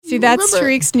See, that's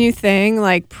Tariq's new thing,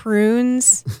 like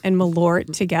prunes and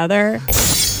Malort together.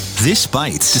 This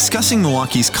Bites, discussing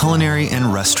Milwaukee's culinary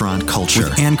and restaurant culture.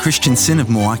 With Ann Christensen of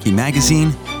Milwaukee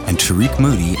Magazine and Tariq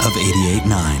Moody of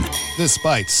 88.9. This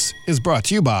Bites is brought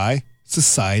to you by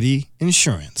Society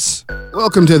Insurance.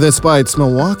 Welcome to This Bites,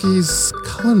 Milwaukee's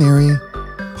culinary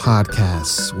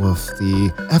podcast with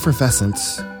the effervescent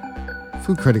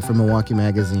food critic from Milwaukee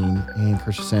Magazine, Ann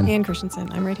Christensen. Ann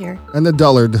Christensen, I'm right here. And the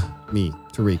dullard, me,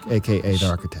 Tariq, a.k.a. the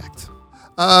architect.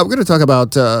 We're going to talk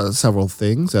about several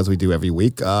things, as we do every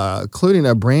week, including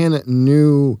a brand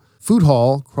new food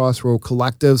hall, Crossroad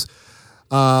Collectives.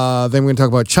 Then we're going to talk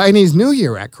about Chinese New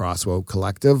Year at Crossroad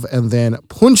Collective, and then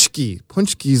Punchki.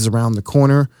 Punchki's around the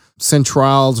corner.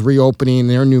 Central's reopening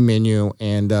their new menu,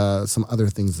 and some other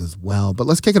things as well. But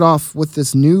let's kick it off with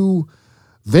this new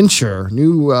venture,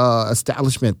 new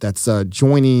establishment that's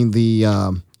joining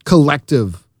the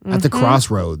collective at the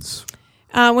Crossroads.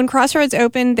 When Crossroads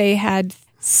opened, they had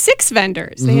 6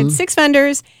 vendors. They had 6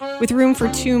 vendors with room for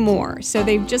 2 more. So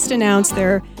they've just announced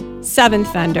their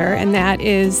 7th vendor, and that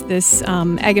is this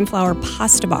egg and flour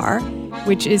pasta bar,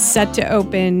 which is set to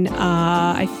open,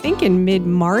 I think, in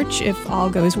mid-March, if all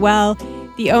goes well.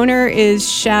 The owner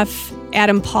is Chef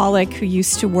Adam Pollock, who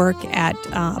used to work at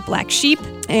Black Sheep.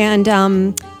 And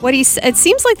it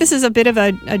seems like this is a bit of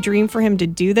a dream for him to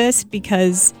do this,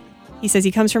 because he says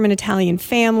he comes from an Italian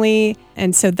family,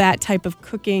 and so that type of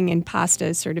cooking and pasta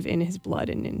is sort of in his blood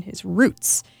and in his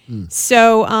roots.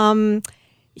 So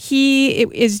he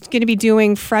is going to be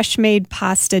doing fresh-made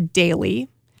pasta daily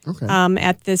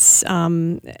at this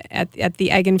at the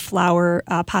Egg and Flour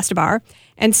pasta bar,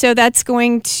 and so that's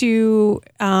going to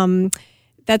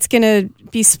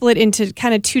be split into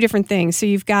kind of 2 different things. So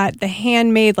you've got the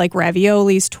handmade, like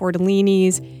raviolis,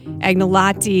 tortellinis,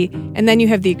 agnolotti, and then you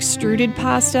have the extruded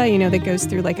pasta, that goes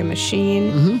through like a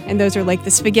machine. And those are like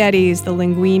the spaghettis, the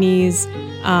linguinis,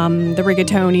 the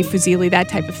rigatoni, fusilli, that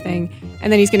type of thing.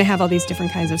 And then he's going to have all these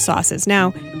different kinds of sauces.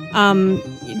 Now,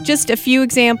 just a few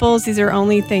examples. These are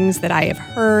only things that I have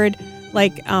heard,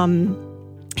 like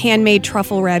handmade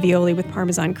truffle ravioli with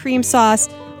Parmesan cream sauce,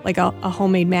 like a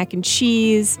homemade mac and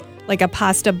cheese, like a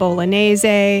pasta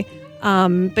bolognese.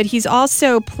 But he's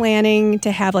also planning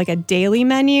to have like a daily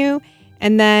menu,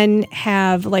 and then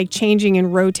have like changing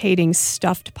and rotating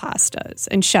stuffed pastas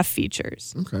and chef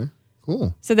features. Okay,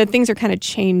 cool. So that things are kind of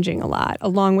changing a lot,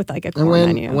 along with like a core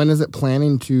menu. When is it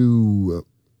planning to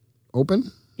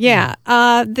open? Yeah,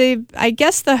 I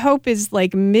guess the hope is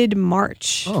like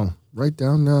mid-March. Oh, right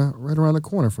around the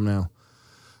corner from now.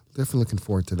 Definitely looking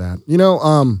forward to that.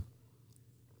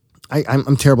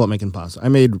 I'm terrible at making pasta.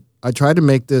 I tried to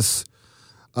make this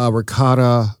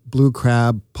ricotta blue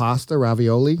crab pasta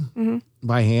ravioli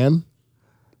by hand.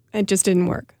 It just didn't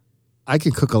work. I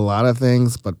can cook a lot of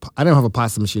things, but I don't have a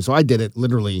pasta machine, so I did it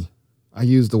literally. I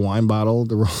used the wine bottle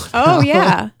to roll it out.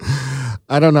 Yeah.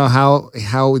 I don't know how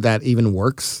that even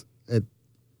works.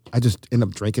 I just end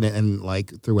up drinking it, and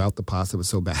like throughout the pasta, it was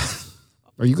so bad.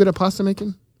 Are you good at pasta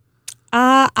making?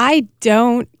 I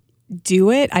don't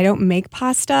do it. I don't make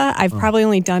pasta. I've probably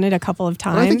only done it a couple of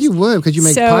times. Well, I think you would, because you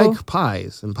make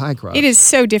pies and pie crust. It is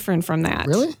so different from that.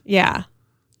 Really? Yeah.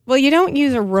 Well, you don't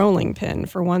use a rolling pin,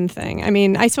 for one thing. I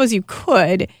mean, I suppose you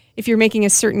could if you're making a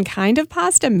certain kind of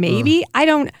pasta. Maybe. I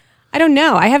don't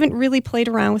know. I haven't really played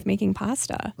around with making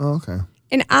pasta. Oh, okay.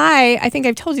 And I think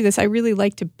I've told you this. I really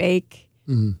like to bake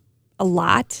a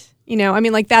lot. I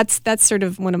mean, like that's sort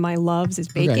of one of my loves is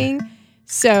baking. Okay.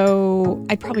 So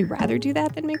I'd probably rather do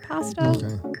that than make pasta.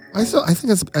 Okay. I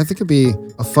think it'd be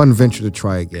a fun venture to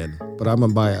try again, but I'm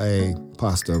gonna buy a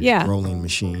pasta rolling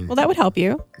machine. Well, that would help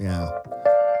you. Yeah.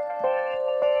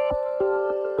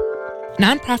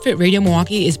 Nonprofit Radio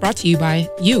Milwaukee is brought to you by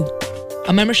you.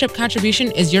 A membership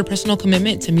contribution is your personal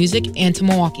commitment to music and to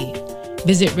Milwaukee.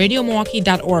 Visit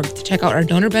radiomilwaukee.org to check out our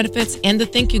donor benefits and the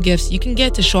thank you gifts you can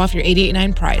get to show off your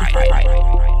 88.9 pride.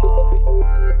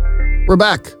 We're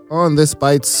back on This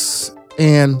Bites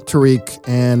and Tariq,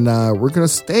 and we're going to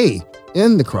stay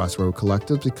in the Crossroad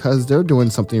Collective because they're doing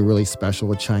something really special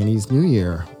with Chinese New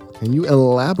Year. Can you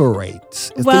elaborate?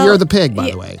 It's the Year of the Pig,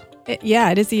 by the way.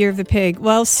 It is the Year of the Pig.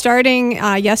 Well, starting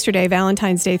yesterday,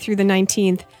 Valentine's Day, through the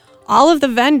 19th, all of the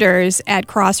vendors at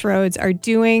Crossroads are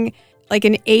doing like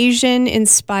an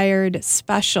Asian-inspired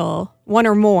special, one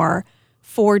or more,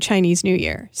 for Chinese New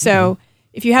Year. So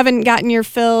if you haven't gotten your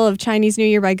fill of Chinese New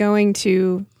Year by going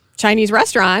to Chinese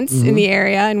restaurants in the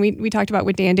area, and we talked about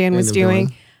what Dan was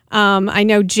doing. I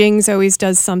know Jing's always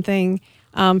does something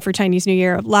for Chinese New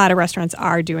Year. A lot of restaurants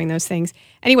are doing those things.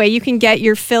 Anyway, you can get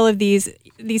your fill of these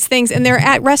things, and they're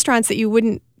at restaurants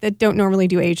that don't normally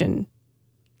do Asian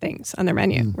things on their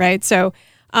menu, right? So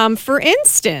For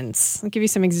instance, I'll give you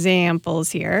some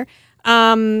examples here.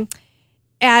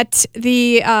 At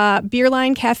the Beer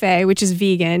Line Cafe, which is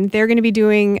vegan, they're going to be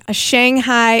doing a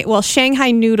Shanghai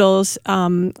noodles,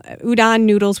 udon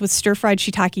noodles with stir-fried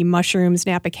shiitake mushrooms,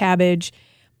 Napa cabbage,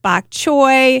 bok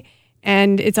choy,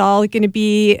 and it's all going to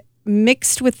be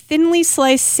mixed with thinly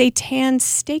sliced seitan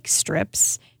steak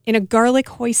strips in a garlic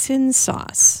hoisin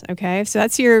sauce. Okay, so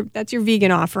that's your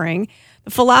vegan offering.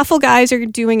 The falafel guys are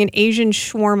doing an Asian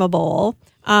shawarma bowl,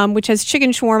 which has chicken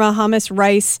shawarma, hummus,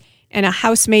 rice, and a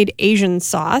house-made Asian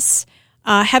sauce.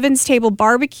 Heaven's Table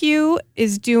Barbecue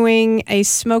is doing a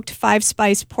smoked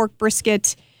 5-spice pork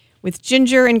brisket with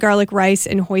ginger and garlic rice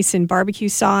and hoisin barbecue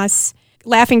sauce.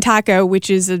 Laughing Taco, which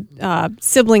is a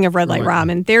sibling of Red Light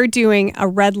Ramen, they're doing a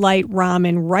Red Light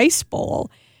Ramen rice bowl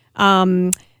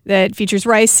that features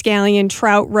rice, scallion,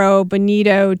 trout roe,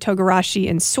 bonito, togarashi,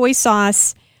 and soy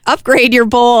sauce. Upgrade your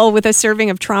bowl with a serving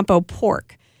of trompo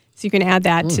pork. So you can add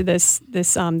that to this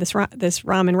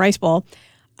ramen rice bowl.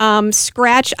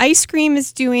 Scratch Ice Cream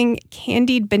is doing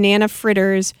candied banana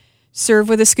fritters served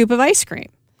with a scoop of ice cream.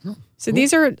 So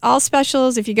these are all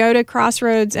specials. If you go to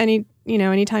Crossroads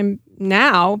anytime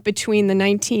now between the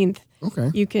 19th,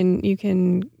 you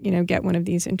can get one of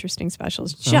these interesting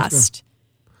specials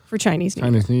for Chinese New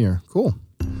Year. Chinese New Year. Cool.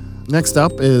 Next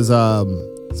up is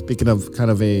speaking of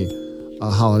kind of a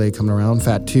holiday coming around,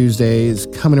 Fat Tuesday is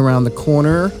coming around the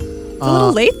corner. It's a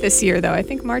little late this year, though. I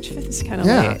think March 5th is kind of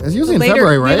late. Yeah, it's usually in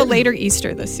February, right? We have a later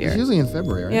Easter this year. It's usually in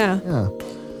February, right? Yeah.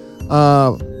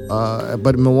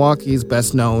 But Milwaukee is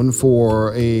best known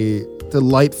for a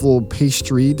delightful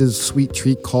pastry, this sweet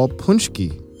treat called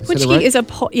punchki. Punchki is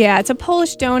it's a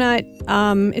Polish donut.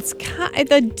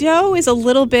 The dough is a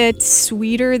little bit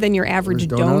sweeter than your average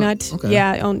donut. Okay.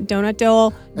 Yeah, donut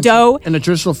dough. And the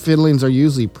traditional fillings are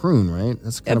usually prune, right?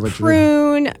 That's kind of a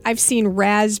prune. I've seen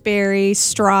raspberry,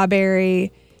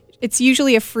 strawberry. It's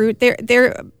usually a fruit.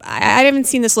 I haven't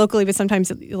seen this locally, but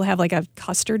sometimes you'll have like a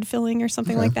custard filling or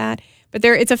something like that. But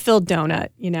it's a filled donut,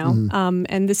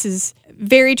 and this is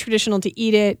very traditional to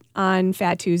eat it on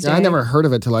Fat Tuesday. Yeah, I never heard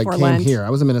of it till I came Lent. here. I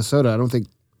was in Minnesota. I don't think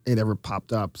it ever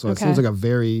popped up. So it seems like a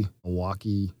very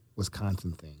Milwaukee,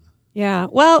 Wisconsin thing. Yeah.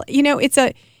 Well, it's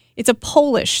a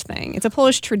Polish thing. It's a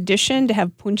Polish tradition to have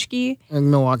punchki.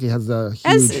 And Milwaukee has a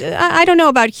huge... I don't know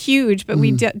about huge, but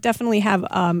we definitely have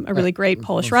a really great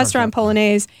Polish restaurant,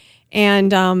 Polonaise.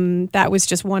 And that was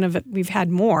just one of it. We've had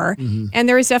more. And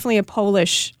there is definitely a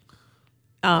Polish...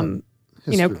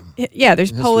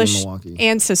 there's Polish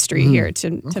ancestry here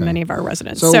to many of our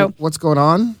residents. So what's going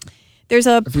on? There's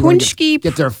a punchki.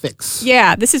 Get their fix.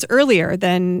 Yeah, this is earlier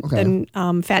than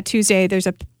Fat Tuesday. There's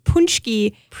a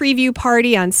punchki preview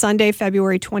party on Sunday,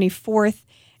 February 24th,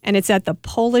 and it's at the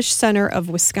Polish Center of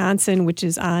Wisconsin, which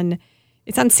is on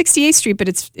 68th Street, but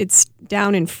it's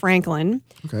down in Franklin.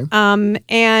 Okay.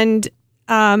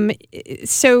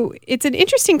 So it's an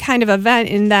interesting kind of event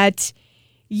in that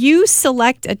you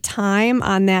select a time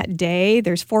on that day.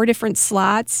 There's 4 different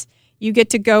slots. You get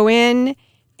to go in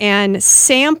and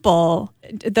sample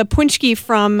the punchki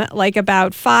from like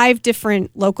about 5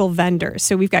 different local vendors.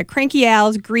 So we've got Cranky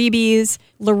Al's, Greeby's,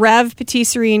 Le Rev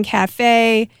Patisserie and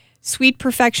Cafe, Sweet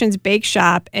Perfections Bake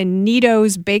Shop, and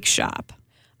Nito's Bake Shop.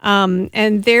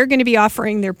 And they're going to be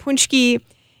offering their punchki.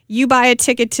 You buy a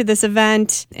ticket to this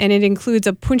event, and it includes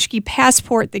a punchki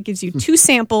passport that gives you 2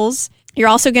 samples. You're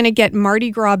also going to get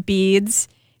Mardi Gras beads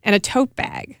and a tote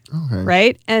bag,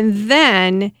 right? And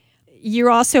then you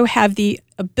also have the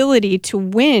ability to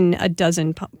win a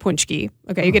dozen punchki.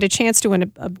 Okay, you get a chance to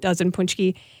win a dozen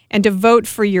punchki and to vote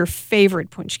for your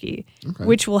favorite punchki,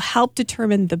 which will help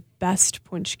determine the best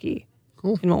punchki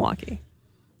in Milwaukee.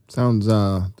 Sounds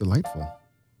delightful.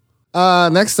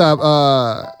 Next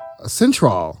up,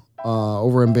 Central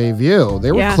over in Bayview.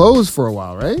 They were closed for a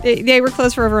while, right? They were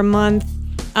closed for over a month.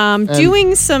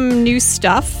 Doing some new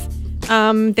stuff.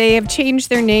 They have changed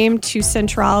their name to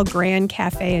Central Grand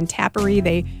Cafe and Tapery.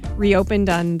 They reopened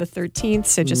on the 13th,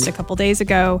 so just a couple days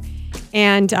ago.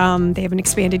 And they have an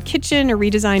expanded kitchen, a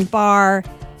redesigned bar,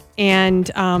 and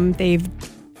they've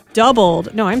tripled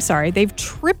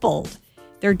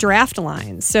their draft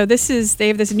lines. So they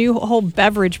have this new whole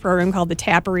beverage program called the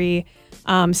Tapery.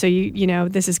 So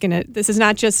this is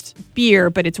not just beer,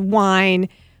 but it's wine,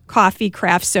 coffee,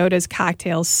 craft sodas,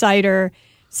 cocktails, cider.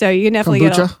 So you can definitely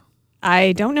kombucha?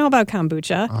 I don't know about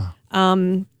kombucha.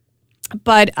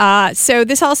 So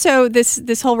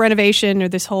this whole renovation or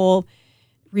this whole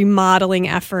remodeling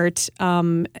effort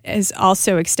is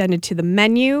also extended to the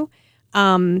menu.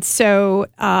 So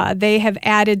they have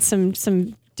added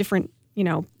some different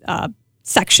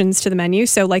sections to the menu.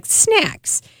 So like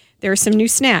snacks, There are some new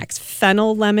snacks: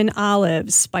 fennel lemon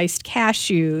olives, spiced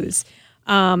cashews,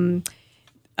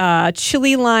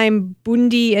 chili lime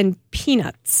bundi, and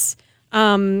peanuts.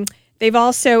 They've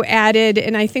also added,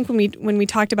 and I think when we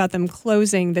talked about them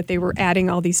closing, that they were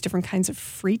adding all these different kinds of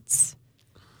frites.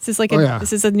 This is like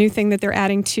this is a new thing that they're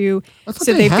adding to.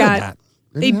 So they've got that.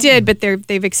 They did, but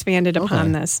they've expanded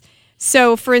upon this.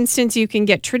 So, for instance, you can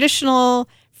get traditional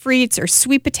frites or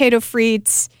sweet potato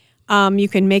frites. You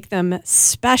can make them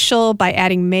special by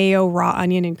adding mayo, raw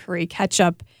onion, and curry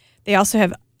ketchup. They also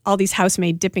have all these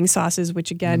house-made dipping sauces, which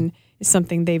again is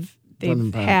something they've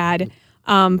had.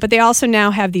 But they also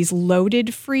now have these loaded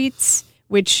frites,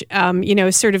 which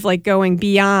is sort of like going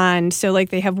beyond. So, like,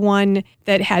 they have one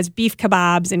that has beef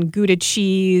kebabs and Gouda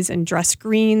cheese and dressed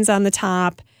greens on the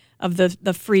top of the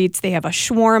frites. They have a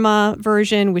shawarma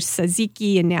version with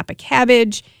tzatziki and Napa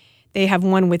cabbage. They have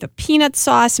one with a peanut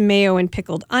sauce, mayo, and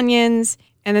pickled onions.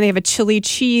 And then they have a chili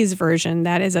cheese version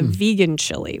that is a vegan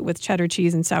chili with cheddar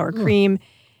cheese and sour cream.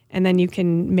 And then you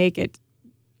can make it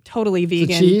totally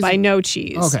vegan by no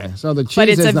cheese. Okay, so the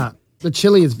cheese is not. The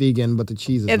chili is vegan, but the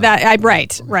cheese is not.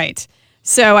 Right.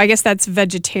 So I guess that's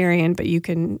vegetarian, but you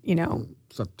can,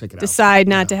 so take it decide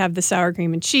not to have the sour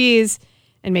cream and cheese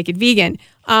and make it vegan.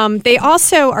 They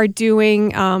also are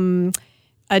doing a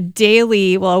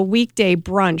weekday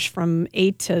brunch from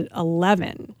 8 to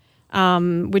 11,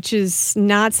 which is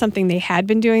not something they had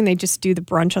been doing. They just do the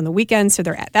brunch on the weekends. So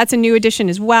that's a new addition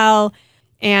as well.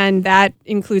 And that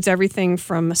includes everything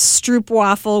from Stroop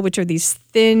waffle, which are these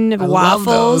thin waffles. Love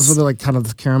those with like kind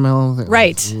of caramel.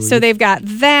 Right. So they've got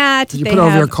that. You put it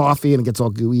over your coffee and it gets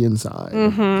all gooey inside.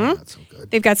 Mm-hmm. Yeah, that's so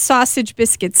good. They've got sausage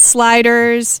biscuit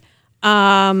sliders.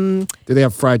 Do they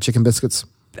have fried chicken biscuits?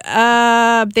 They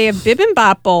have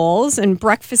bibimbap bowls and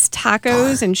breakfast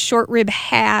tacos and short rib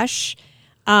hash,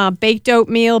 baked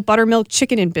oatmeal, buttermilk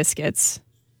chicken and biscuits.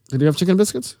 Did you have chicken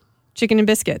biscuits? Chicken and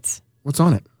biscuits. What's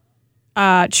on it?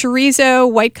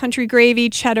 Chorizo, white country gravy,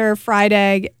 cheddar, fried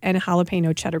egg, and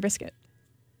jalapeno cheddar biscuit.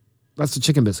 That's the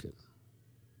chicken biscuit.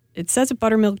 It says a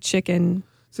buttermilk chicken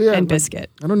and biscuit.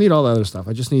 I don't need all the other stuff.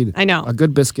 I just need a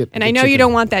good biscuit. And I know you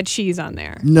don't want that cheese on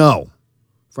there. No.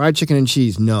 Fried chicken and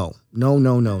cheese, no. No.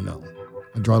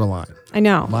 I draw the line. I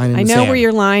know. I know where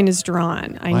your line is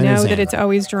drawn. I know that it's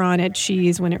always drawn at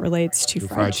cheese when it relates to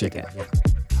fried chicken. Yeah.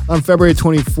 On February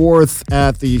 24th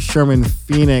at the Sherman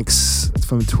Phoenix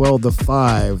from 12 to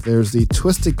 5, there's the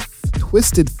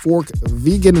Twisted Fork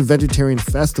Vegan Vegetarian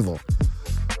Festival,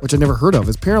 which I never heard of.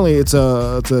 Apparently, it's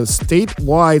a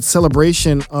statewide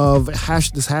celebration of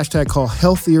this hashtag called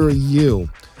Healthier You.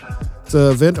 It's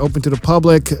an event open to the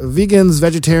public. Vegans,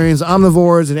 vegetarians,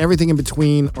 omnivores, and everything in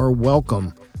between are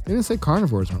welcome. They didn't say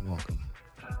carnivores aren't welcome.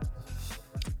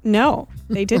 No,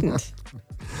 they didn't.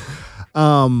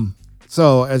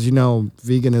 So, as you know,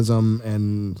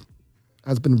 veganism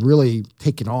has been really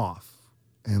taken off.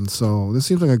 And so this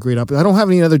seems like a great opportunity. I don't have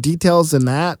any other details than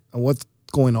that on what's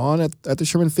going on at the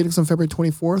Sherman Phoenix on February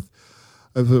 24th.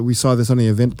 We saw this on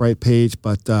the Eventbrite page.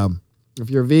 But if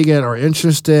you're vegan or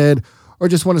interested or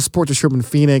just want to support the Sherman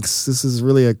Phoenix, this is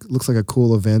really looks like a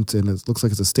cool event. And it looks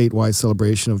like it's a statewide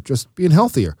celebration of just being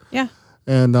healthier. Yeah.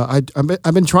 And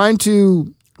I've been trying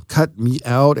to cut meat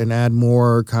out and add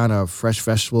more kind of fresh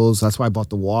vegetables. That's why I bought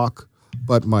the wok.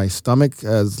 But my stomach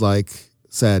has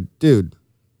said, dude,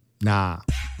 nah.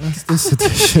 That's this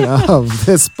edition of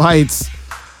This Bites.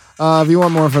 If you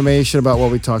want more information about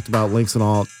what we talked about, links and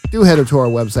all, do head to our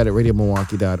website at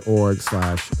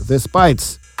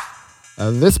radiomilwaukee.org/thisbites.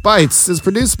 This Bites is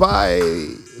produced by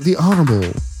the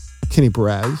Honorable Kenny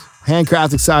Perez.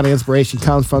 Handcrafted sound and inspiration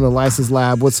comes from the License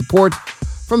Lab with support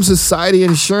from Society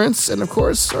Insurance and, of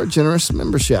course, our generous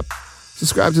membership.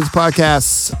 Subscribe to this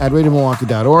podcast at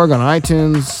radiomilwaukee.org on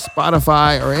iTunes,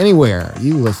 Spotify, or anywhere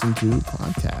you listen to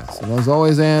podcasts. And as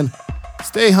always, Ann,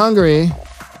 stay hungry.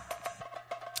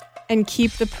 And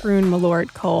keep the prune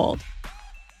malort cold.